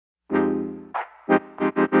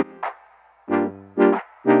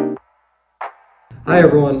Hi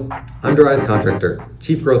everyone, I'm Darius Contractor,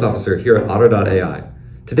 Chief Growth Officer here at Otter AI.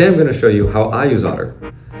 Today I'm going to show you how I use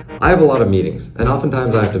Otter. I have a lot of meetings, and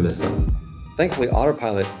oftentimes I have to miss some. Thankfully,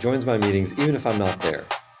 Autopilot joins my meetings even if I'm not there.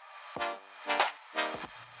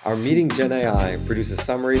 Our meeting Gen AI produces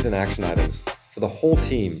summaries and action items for the whole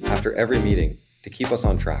team after every meeting to keep us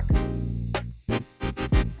on track.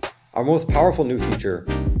 Our most powerful new feature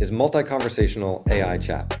is multi-conversational AI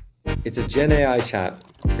chat. It's a Gen AI chat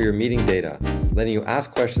for your meeting data, letting you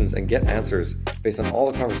ask questions and get answers based on all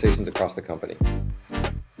the conversations across the company.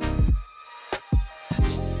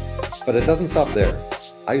 But it doesn't stop there.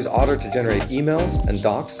 I use Otter to generate emails and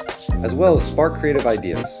docs, as well as spark creative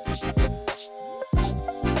ideas.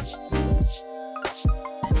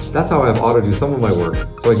 That's how I have Otter do some of my work,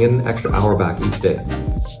 so I get an extra hour back each day.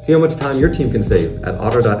 See how much time your team can save at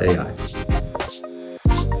Otter.ai.